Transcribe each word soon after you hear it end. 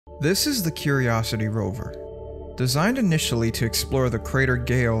This is the Curiosity rover. Designed initially to explore the crater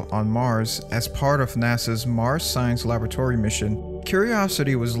Gale on Mars as part of NASA's Mars Science Laboratory mission,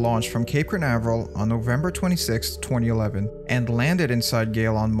 Curiosity was launched from Cape Canaveral on November 26, 2011, and landed inside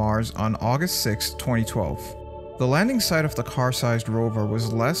Gale on Mars on August 6, 2012. The landing site of the car-sized rover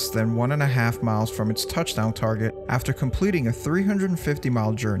was less than 1.5 miles from its touchdown target after completing a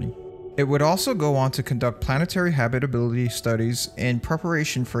 350-mile journey. It would also go on to conduct planetary habitability studies in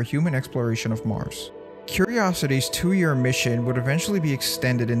preparation for human exploration of Mars. Curiosity's 2-year mission would eventually be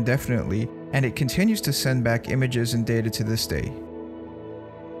extended indefinitely, and it continues to send back images and data to this day.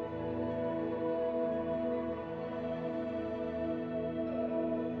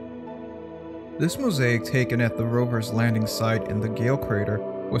 This mosaic taken at the rover's landing site in the Gale crater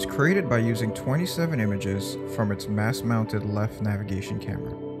was created by using 27 images from its mass-mounted left navigation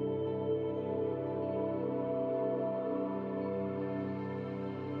camera.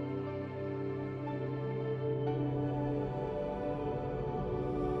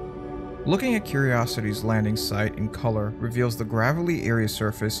 Looking at Curiosity's landing site in color reveals the gravelly area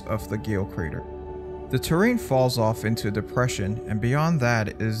surface of the Gale crater. The terrain falls off into a depression, and beyond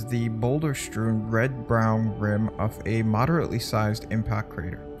that is the boulder-strewn red-brown rim of a moderately sized impact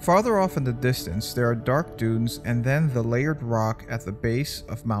crater. Farther off in the distance, there are dark dunes and then the layered rock at the base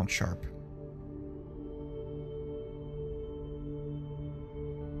of Mount Sharp.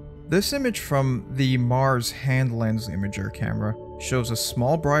 This image from the Mars Hand Lens Imager camera shows a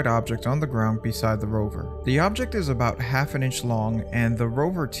small bright object on the ground beside the rover. The object is about 1/2 an inch long, and the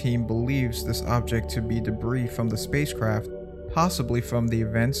rover team believes this object to be debris from the spacecraft, possibly from the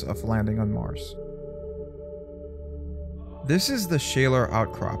events of landing on Mars. This is the Schaller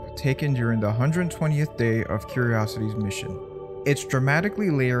Outcrop, taken during the 120th day of Curiosity's mission. Its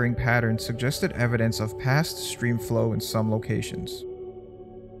dramatically layering pattern suggested evidence of past stream flow in some locations.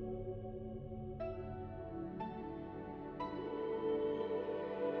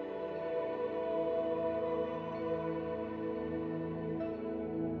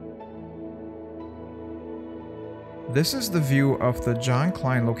 This is the view of the John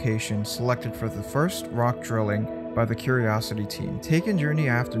Klein location selected for the first rock drilling by the Curiosity team, taken during the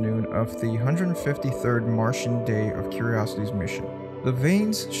afternoon of the 153rd Martian day of Curiosity's mission. The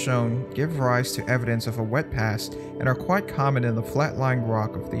veins shown give rise to evidence of a wet past and are quite common in the flat-lying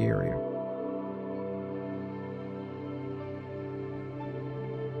rock of the area.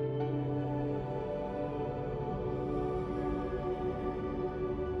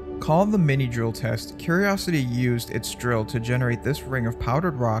 Called the mini drill test, Curiosity used its drill to generate this ring of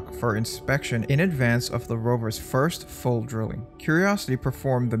powdered rock for inspection in advance of the rover's first full drilling. Curiosity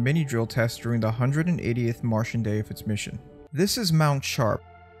performed the mini drill test during the 180th Martian day of its mission. This is Mount Sharp,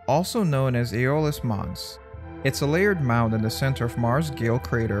 also known as Aeolus Mons. It's a layered mound in the center of Mars' Gale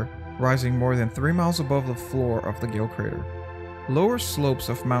crater, rising more than 3 miles above the floor of the Gale crater. Lower slopes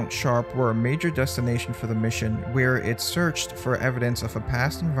of Mount Sharp were a major destination for the mission, where it searched for evidence of a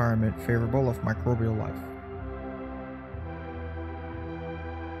past environment favorable of microbial life.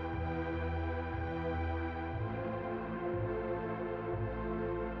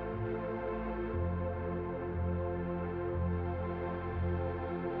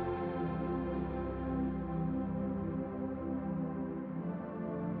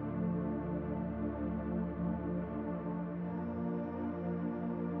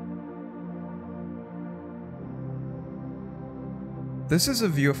 This is a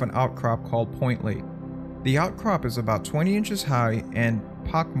view of an outcrop called Point Lake. The outcrop is about 20 inches high and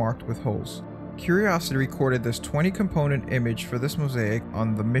pockmarked with holes. Curiosity recorded this 20-component image for this mosaic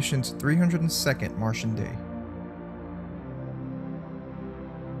on the mission's 302nd Martian day.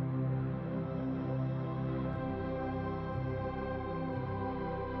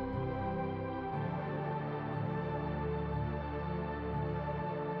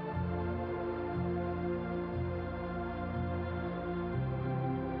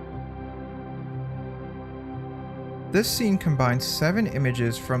 This scene combines 7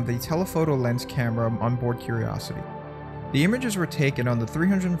 images from the telephoto lens camera on board Curiosity. The images were taken on the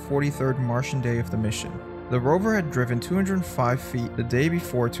 343rd Martian day of the mission. The rover had driven 205 feet the day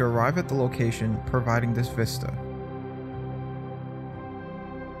before to arrive at the location, providing this vista.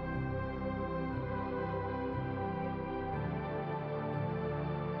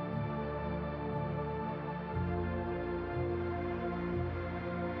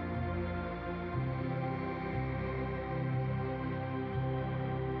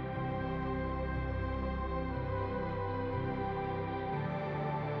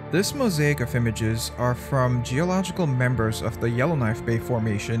 This mosaic of images are from geological members of the Yellowknife Bay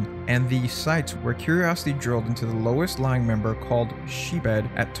Formation and the sites where Curiosity drilled into the lowest lying member called Sheepbed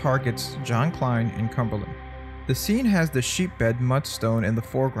at targets John Klein and Cumberland. The scene has the Sheepbed mudstone in the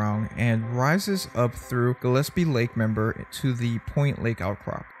foreground and rises up through Gillespie Lake member to the Point Lake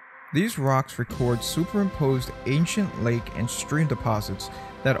Outcrop. These rocks record superimposed ancient lake and stream deposits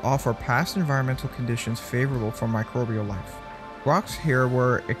that offer past environmental conditions favorable for microbial life. Rocks here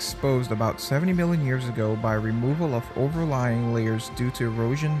were exposed about 70 million years ago by removal of overlying layers due to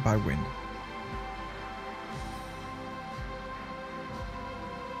erosion by wind.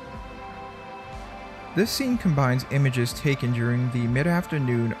 This scene combines images taken during the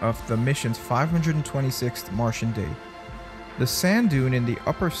mid-afternoon of the mission's 526th Martian day. The sand dune in the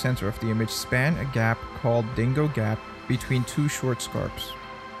upper center of the image span a gap called Dingo Gap between two short scarps.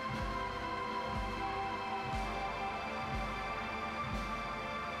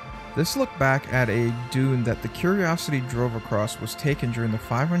 This look back at a dune that the Curiosity drove across was taken during the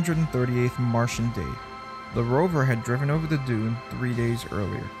 538th Martian day. The rover had driven over the dune 3 days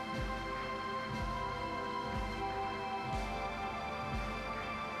earlier.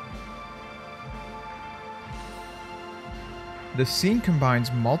 The scene combines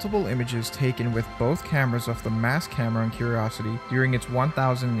multiple images taken with both cameras of the mass camera on Curiosity during its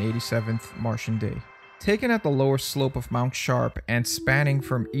 1087th Martian day. Taken at the lower slope of Mount Sharp and spanning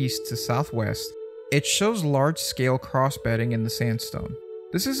from east to southwest, it shows large-scale crossbedding in the sandstone.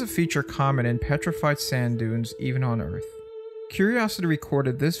 This is a feature common in petrified sand dunes even on Earth. Curiosity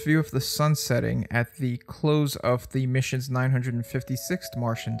recorded this view of the sun setting at the close of the mission's 956th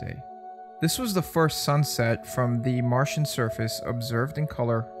Martian day. This was the first sunset from the Martian surface observed in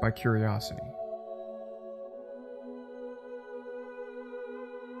color by Curiosity.